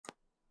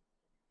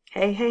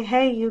Hey,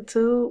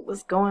 YouTube,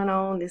 what's going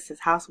on? This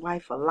is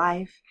Housewife for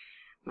Life.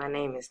 My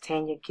name is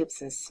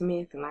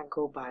TanyaGibsonSmith and I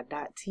go by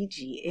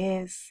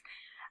 .tgs.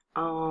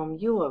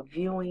 You are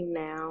viewing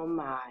now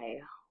my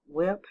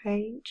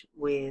webpage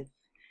with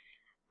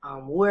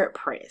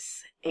WordPress,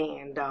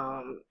 and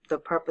the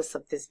purpose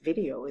of this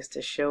video is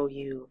to show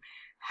you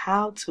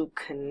how to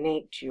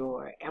connect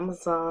your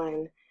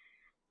Amazon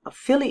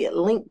affiliate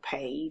link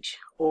page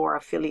or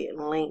affiliate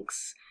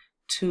links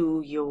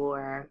to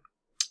your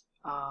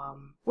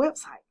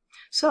website.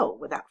 So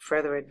without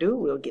further ado,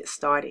 we'll get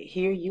started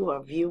here. You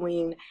are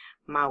viewing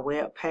my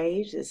web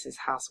page. This is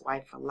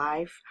Housewife for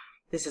Life.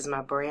 This is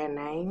my brand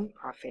name,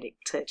 Prophetic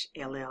Touch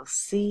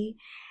LLC.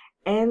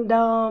 And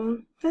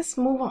let's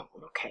move on.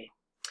 Okay,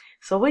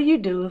 so what you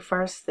do,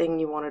 first thing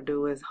you want to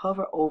do is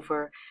hover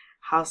over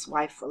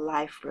Housewife for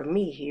Life for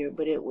me here,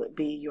 but it would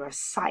be your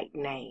site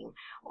name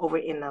over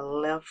in the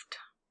left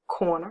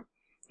corner.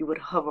 You would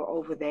hover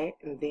over that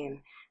and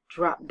then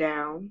drop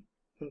down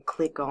and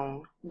click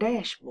on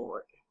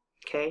dashboard.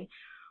 Okay,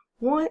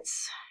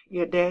 once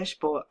your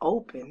dashboard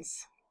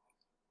opens,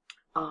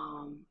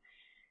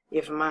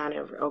 if mine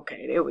ever,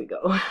 okay, there we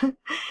go.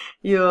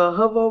 You'll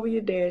hover over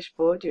your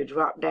dashboard, you'll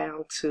drop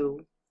down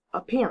to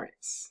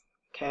appearance.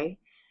 Okay,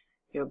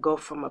 you'll go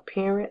from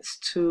appearance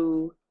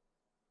to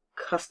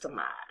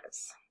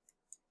customize.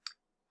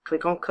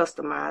 Click on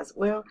customize.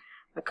 Well,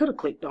 I could have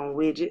clicked on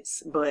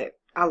widgets, but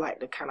I like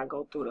to kind of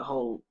go through the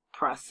whole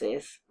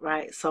process,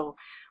 right? So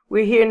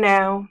we're here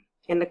now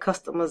in the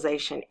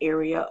customization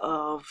area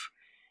of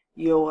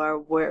your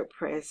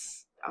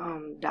WordPress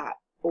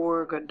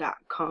 .org or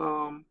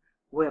 .com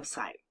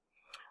website.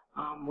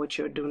 What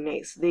you'll do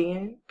next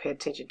then, pay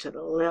attention to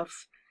the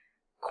left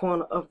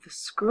corner of the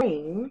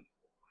screen.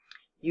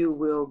 You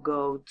will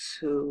go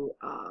to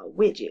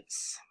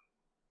widgets.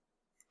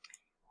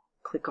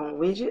 Click on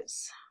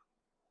widgets.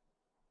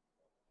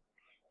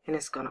 And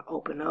it's going to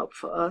open up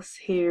for us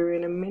here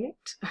in a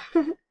minute.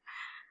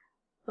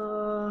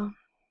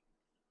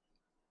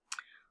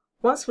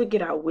 Once we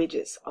get our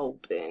widgets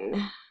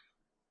open,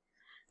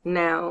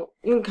 now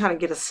you can kind of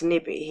get a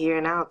snippet here,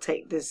 and I'll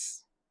take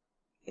this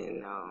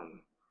and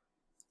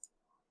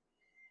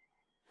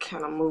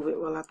kind of move it.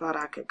 Well, I thought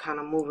I could kind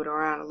of move it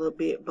around a little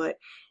bit, but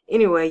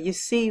anyway, you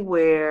see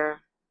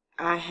where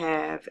I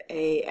have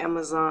a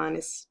Amazon,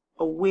 it's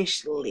a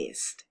wish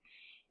list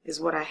is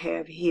what I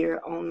have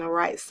here on the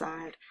right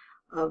side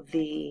of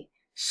the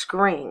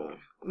screen.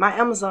 My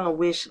Amazon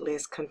wish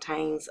list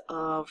contains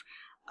of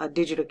a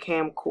digital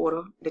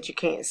camcorder that you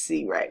can't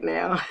see right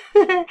now.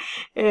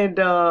 And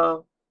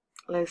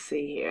let's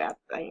see here.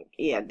 I think,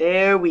 yeah,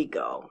 there we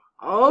go.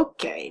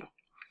 Okay,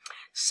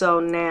 so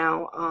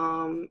now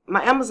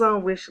my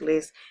Amazon wish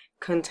list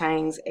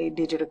contains a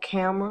digital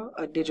camera,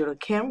 a digital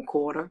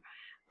camcorder.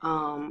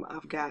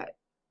 I've got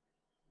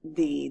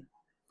the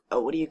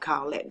what do you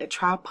call it, the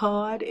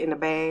tripod in the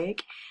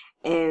bag,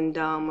 and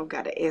I've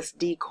got an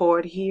SD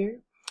card here.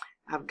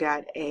 I've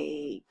got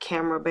a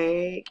camera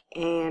bag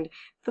and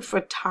the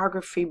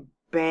photography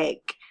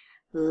back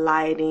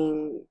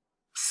lighting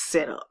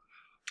setup.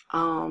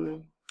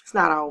 It's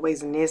not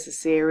always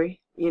necessary,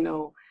 you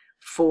know,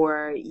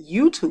 for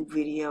YouTube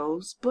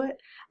videos, but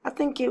I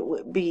think it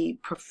would be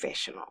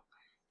professional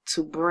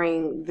to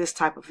bring this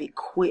type of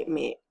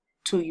equipment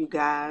to you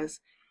guys,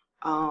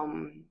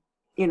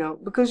 you know,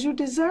 because you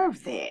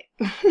deserve that.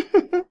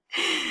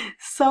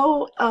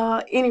 So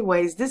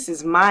anyways, this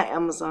is my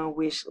Amazon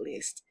wish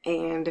list,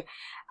 and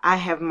I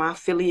have my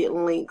affiliate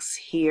links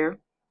here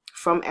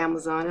from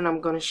Amazon, and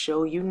I'm going to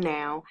show you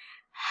now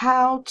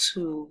how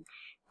to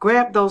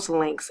grab those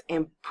links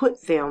and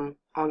put them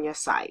on your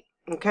site.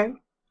 Okay,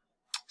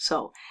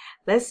 so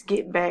let's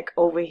get back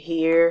over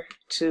here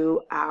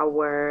to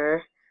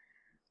our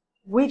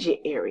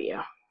widget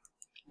area.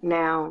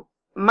 Now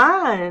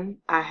mine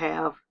I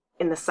have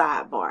in the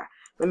sidebar.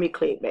 Let me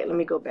click back. Let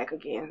me go back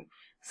again.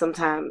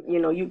 Sometimes, you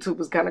know,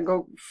 YouTubers kind of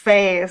go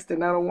fast,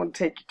 and I don't want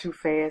to take you too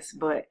fast,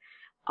 but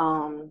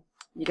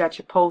you got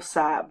your post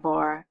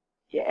sidebar,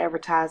 your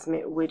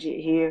advertisement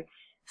widget here,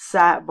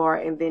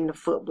 sidebar, and then the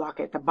foot block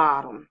at the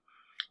bottom.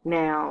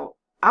 Now,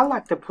 I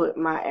like to put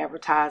my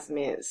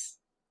advertisements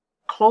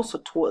closer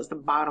towards the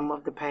bottom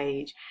of the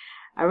page.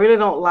 I really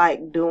don't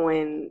like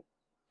doing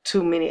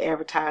too many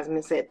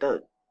advertisements at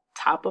the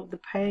top of the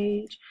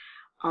page.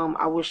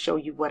 I will show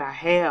you what I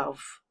have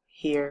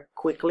here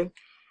quickly.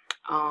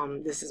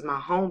 This is my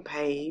home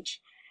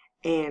page,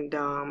 and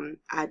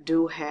I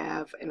do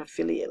have an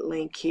affiliate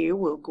link here.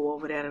 We'll go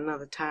over that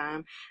another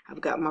time.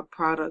 I've got my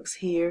products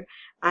here.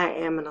 I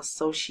am an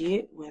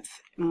associate with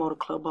Motor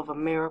Club of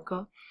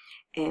America,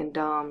 and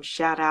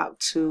shout out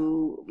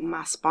to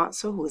my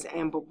sponsor, who is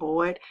Amber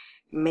Boyd.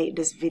 Made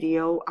this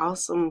video,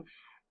 awesome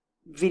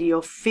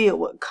video filled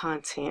with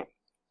content.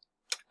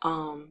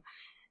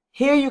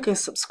 Here you can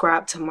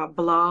subscribe to my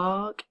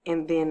blog,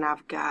 and then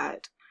I've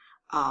got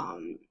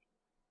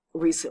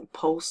recent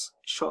posts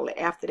shortly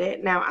after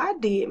that. Now I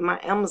did my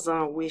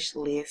Amazon wish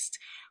list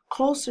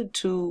closer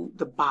to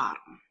the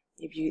bottom.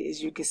 If you,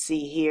 as you can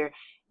see here,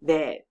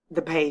 that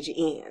the page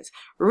ends.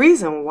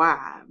 Reason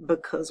why,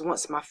 because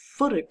once my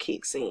footer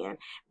kicks in,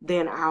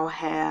 then I'll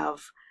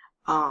have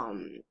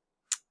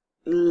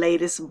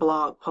latest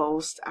blog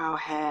posts, I'll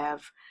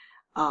have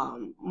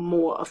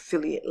more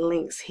affiliate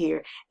links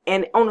here,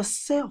 and on a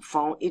cell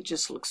phone it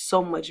just looks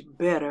so much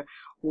better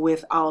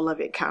with all of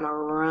it kind of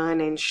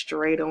running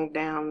straight on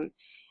down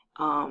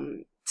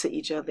to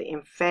each other.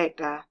 In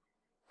fact, I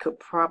could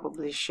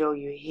probably show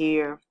you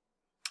here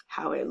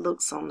how it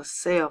looks on the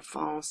cell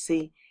phone.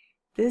 See,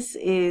 this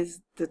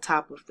is the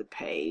top of the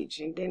page,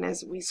 and then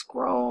as we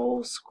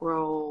scroll,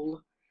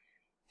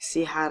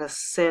 see how the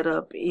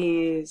setup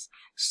is.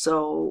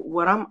 So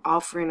what I'm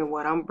offering and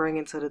what I'm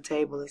bringing to the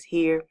table is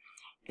here.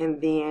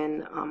 And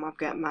then I've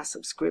got my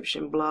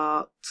subscription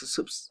blog,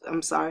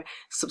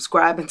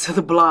 subscribing to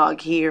the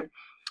blog here,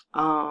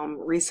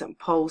 recent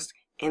posts,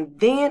 and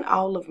then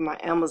all of my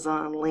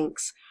Amazon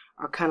links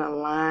are kind of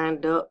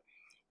lined up.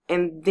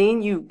 And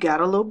then you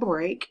got a little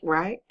break,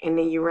 right? And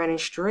then you're running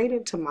straight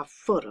into my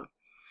footer.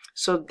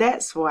 So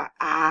that's why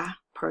I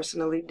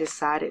personally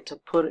decided to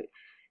put it,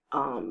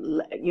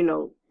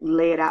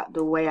 lay it out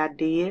the way I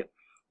did.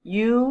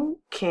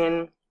 You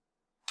can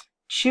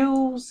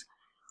choose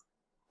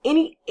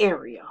any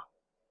area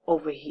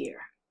over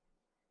here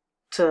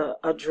to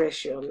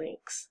address your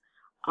links.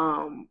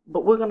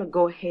 But we're going to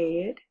go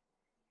ahead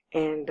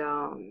and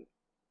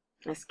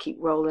let's keep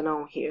rolling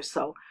on here.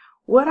 So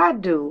what I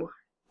do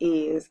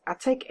is I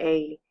take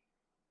a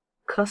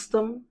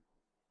custom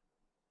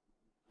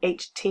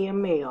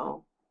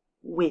HTML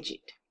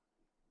widget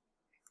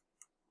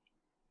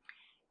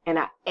and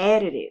I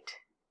added it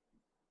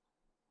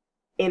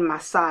in my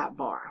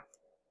sidebar.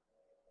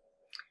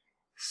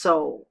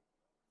 So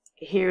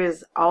here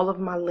is all of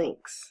my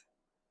links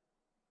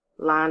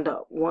lined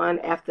up one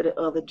after the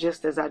other,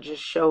 just as I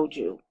just showed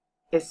you,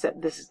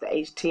 except this is the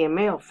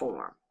HTML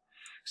form.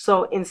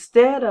 So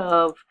instead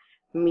of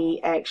me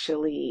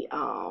actually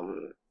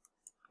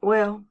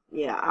well,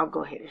 yeah, I'll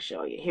go ahead and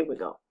show you. Here we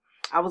go.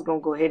 I was going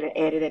to go ahead and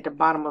add it at the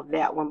bottom of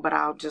that one, but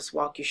I'll just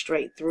walk you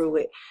straight through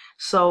it.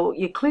 So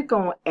you click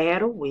on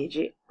add a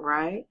widget,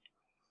 right?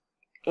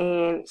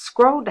 And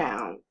scroll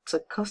down to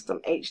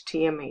custom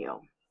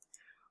HTML.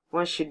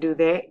 Once you do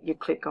that, you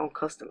click on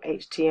custom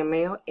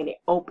HTML and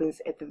it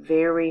opens at the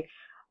very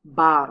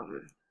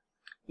bottom.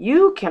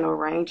 You can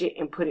arrange it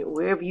and put it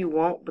wherever you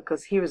want,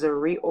 because here's a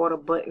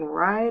reorder button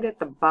right at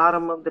the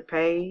bottom of the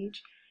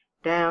page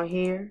down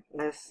here.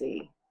 Let's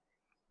see.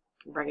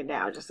 Bring it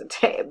down just a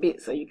tad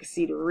bit so you can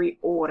see the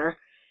reorder,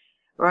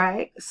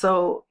 right?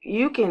 So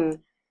you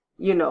can,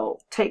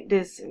 take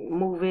this and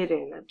move it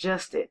and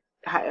adjust it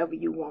however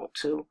you want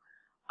to.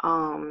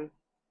 Mine,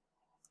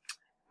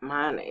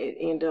 it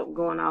ended up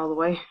going all the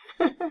way.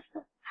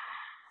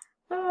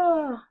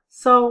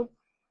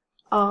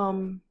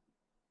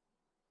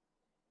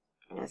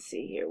 Let's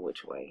see here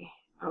which way.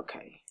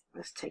 Okay,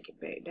 let's take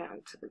it back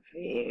down to the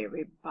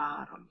very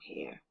bottom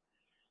here.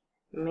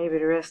 Maybe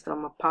the rest of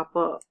them will pop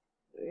up.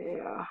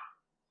 Yeah.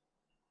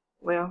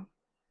 Well,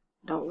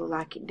 don't look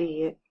like it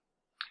did.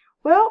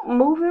 Well,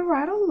 moving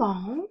right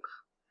along.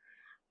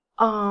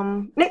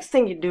 Next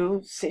thing you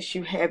do, since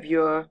you have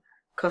your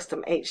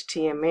custom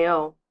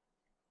HTML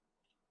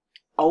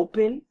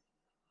open,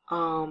 I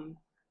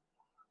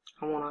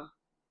want to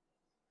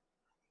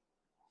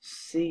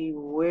see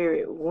where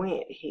it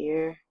went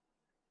here.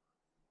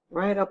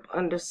 Right up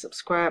under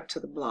subscribe to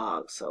the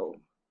blog.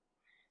 So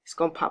it's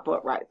going to pop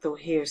up right through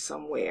here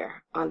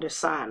somewhere under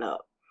sign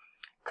up.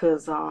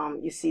 Because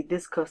you see,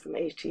 this custom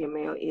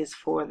HTML is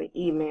for the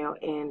email,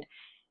 and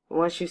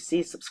once you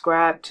see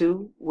subscribe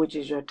to, which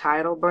is your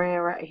title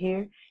brand right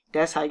here,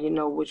 that's how you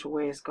know which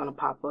way it's going to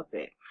pop up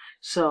at.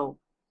 So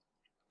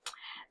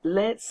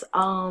let's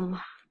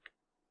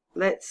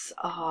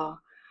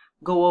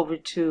go over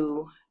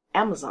to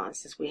Amazon,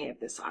 since we have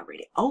this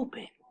already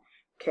open.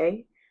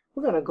 Okay,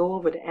 we're going to go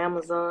over to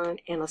Amazon,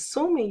 and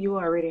assuming you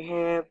already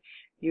have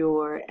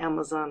your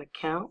Amazon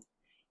account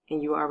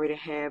and you already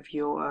have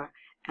your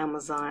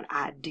Amazon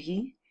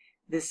ID,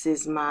 this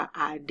is my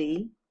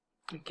ID,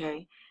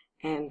 okay,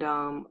 and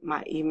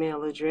my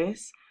email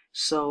address.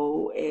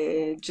 So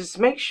just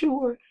make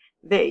sure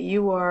that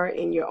you are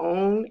in your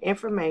own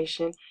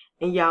information.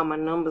 And y'all, my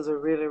numbers are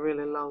really,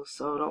 really low,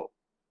 so don't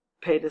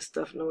pay this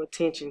stuff no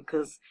attention,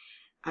 because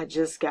I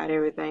just got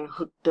everything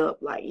hooked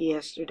up like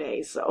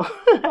yesterday. So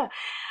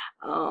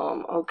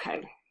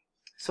okay,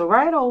 so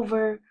right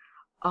over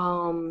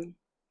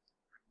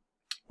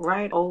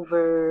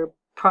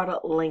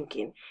product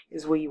linking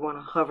is where you want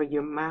to hover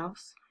your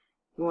mouse.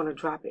 You want to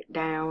drop it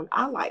down.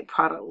 I like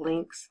product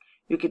links.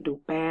 You could do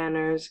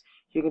banners,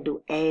 you can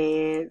do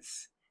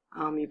ads,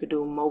 you could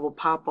do mobile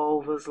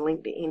popovers,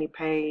 link to any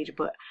page,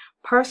 but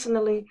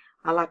personally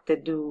I like to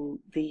do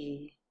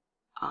the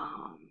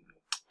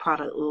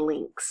product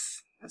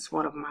links. That's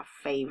one of my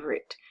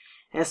favorite.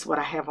 That's what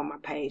I have on my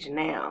page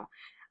now.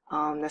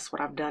 That's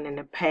what I've done in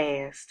the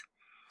past.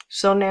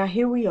 So now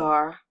here we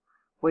are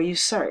where you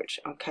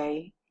search.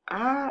 Okay,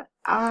 I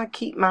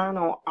keep mine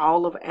on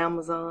all of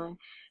Amazon,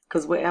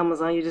 because with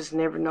Amazon you just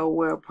never know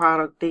where a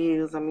product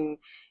is. I mean,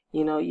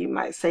 You know, you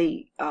might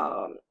say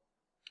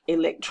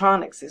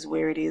electronics is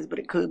where it is, but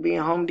it could be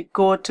in home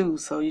decor too.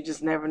 So you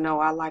just never know.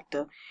 I like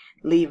to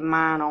leave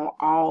mine on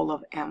all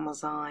of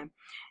Amazon.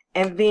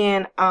 And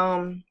then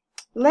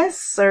let's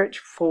search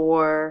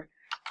for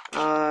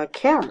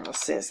camera,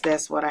 since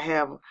that's what I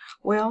have.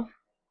 Well,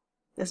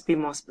 let's be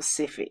more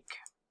specific.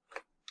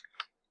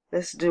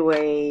 Let's do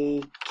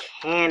a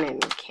Canon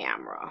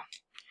camera,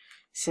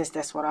 since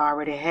that's what I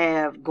already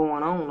have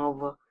going on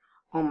over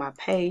on my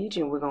page,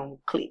 and we're going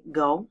to click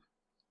go.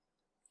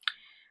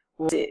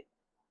 Once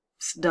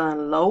it's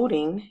done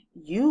loading,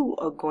 you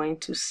are going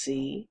to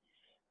see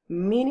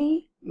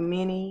many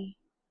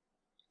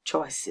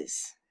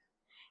choices.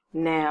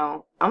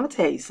 Now, I'm going to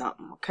tell you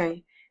something,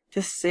 okay?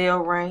 This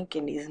cell rank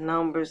and these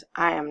numbers,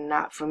 I am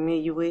not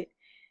familiar with.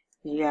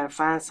 You got to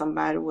find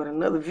somebody with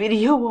another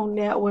video on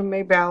that one.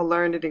 Maybe I'll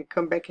learn it and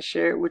come back and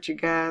share it with you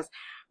guys.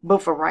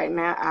 But for right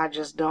now, I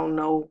just don't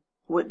know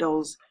what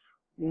those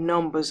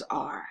numbers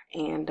are.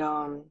 And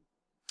I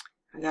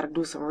got to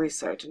do some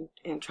research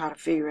and try to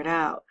figure it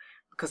out,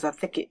 because I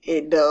think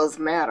it does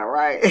matter,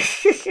 right?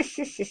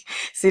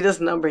 See, this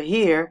number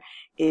here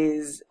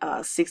is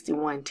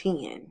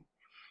 6110.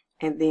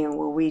 And then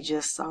where we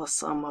just saw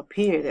some up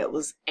here that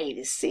was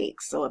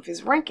 86. So if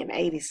it's ranking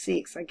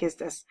 86, I guess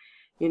that's,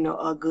 you know,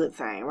 a good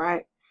thing,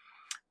 right?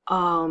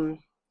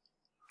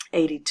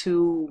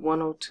 82,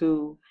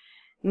 102.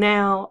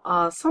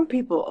 Now, some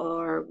people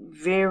are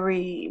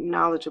very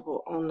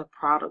knowledgeable on the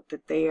product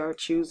that they are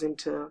choosing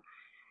to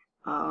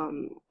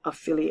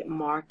affiliate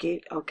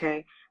market,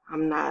 okay?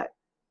 I'm not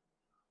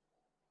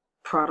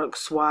product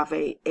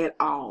suave at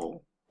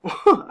all.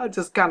 I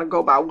just kind of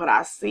go by what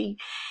I see,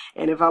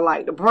 and if I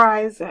like the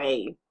price,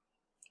 hey,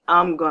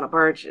 I'm gonna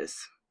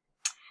purchase.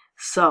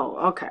 So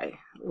okay,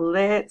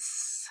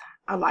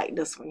 I like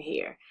this one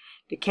here,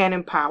 the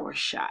Canon Power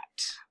Shot.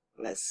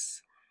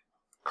 Let's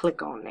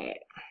click on that.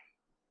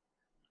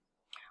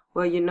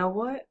 Well, you know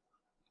what,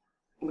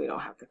 we don't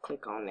have to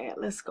click on that.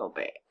 Let's go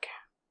back.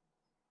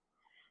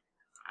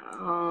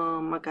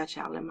 I got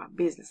y'all in my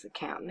business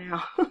account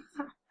now.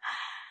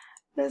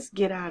 Let's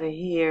get out of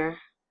here,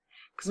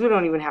 because we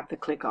don't even have to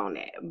click on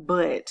that,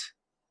 but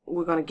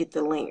we're going to get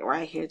the link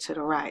right here to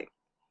the right.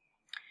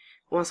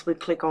 Once we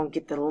click on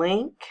get the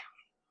link,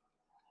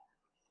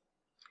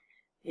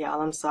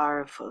 y'all, I'm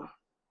sorry for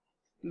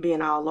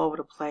being all over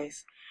the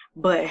place,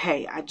 but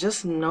hey, I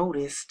just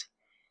noticed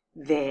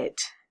that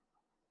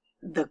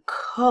the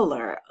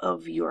color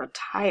of your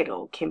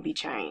title can be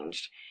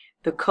changed.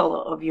 The color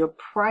of your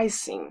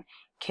pricing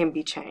can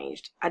be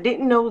changed. I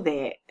didn't know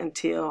that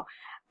until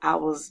I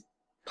was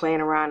playing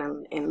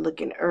around and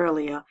looking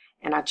earlier,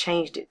 and I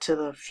changed it to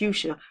the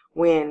fuchsia,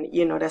 when,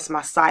 you know, that's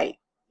my site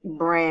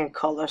brand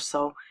color.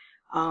 So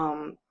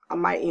I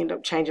might end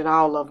up changing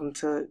all of them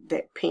to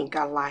that pink.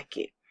 I like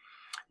it.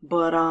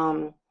 But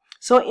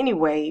so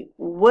anyway,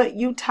 what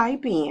you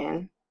type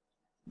in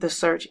the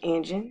search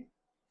engine,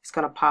 it's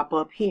going to pop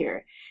up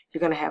here. You're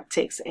going to have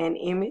text and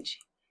image.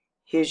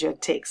 Here's your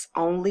text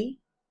only,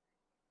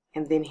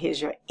 and then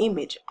here's your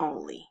image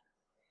only.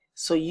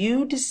 So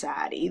you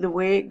decide either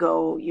way it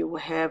go. You will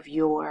have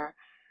your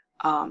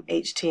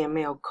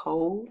HTML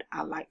code.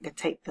 I like to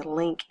take the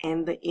link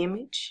and the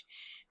image,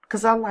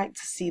 because I like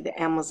to see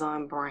the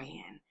Amazon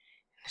brand,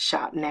 the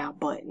Shop Now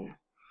button.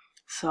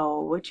 So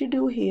what you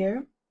do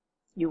here,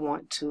 you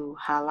want to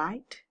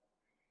highlight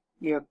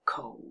your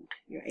code,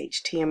 your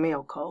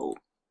HTML code,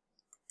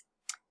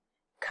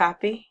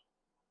 copy,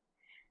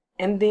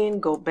 and then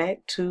go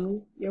back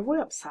to your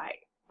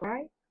website,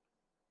 right?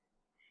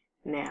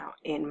 Now,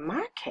 in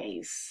my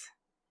case,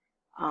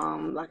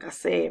 like I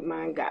said,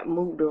 mine got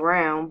moved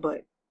around,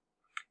 but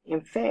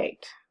in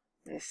fact,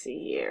 let's see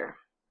here.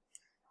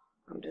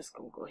 I'm just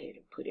going to go ahead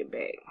and put it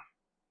back.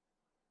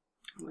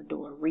 I'm going to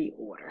do a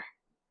reorder.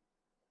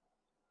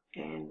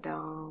 And,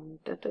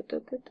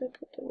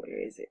 where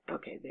is it?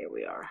 Okay, there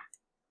we are.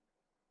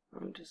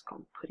 I'm just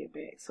going to put it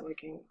back so it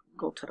can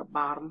go to the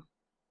bottom.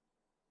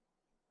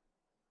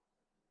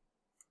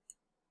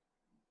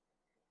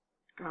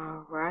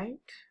 All right.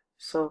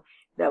 So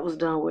that was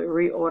done with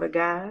reorder,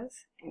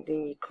 guys. And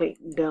then you click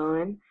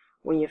done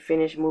when you're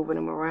finished moving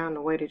them around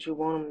the way that you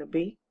want them to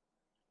be.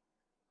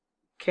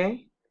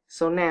 Okay.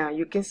 So now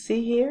you can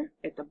see here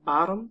at the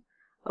bottom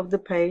of the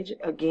page,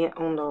 again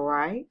on the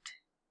right,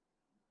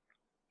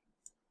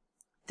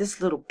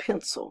 this little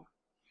pencil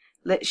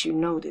lets you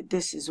know that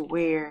this is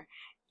where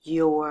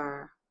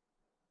your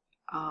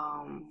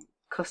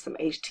custom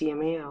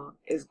HTML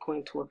is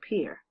going to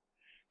appear.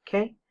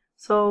 Okay.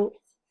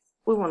 So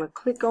we want to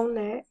click on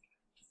that.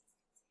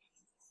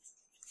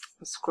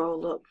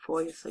 Scroll up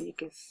for you so you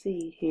can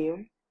see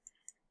here,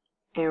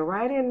 and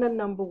right in the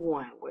number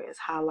 1 where it's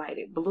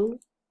highlighted blue,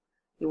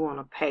 you want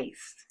to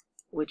paste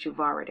what you've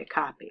already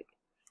copied,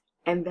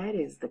 and that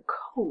is the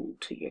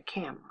code to your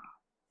camera.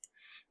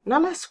 Now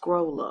let's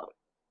scroll up,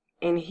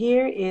 and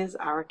here is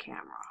our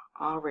camera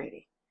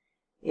already.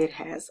 It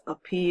has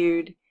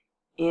appeared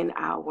in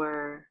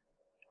our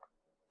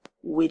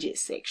widget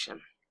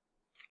section.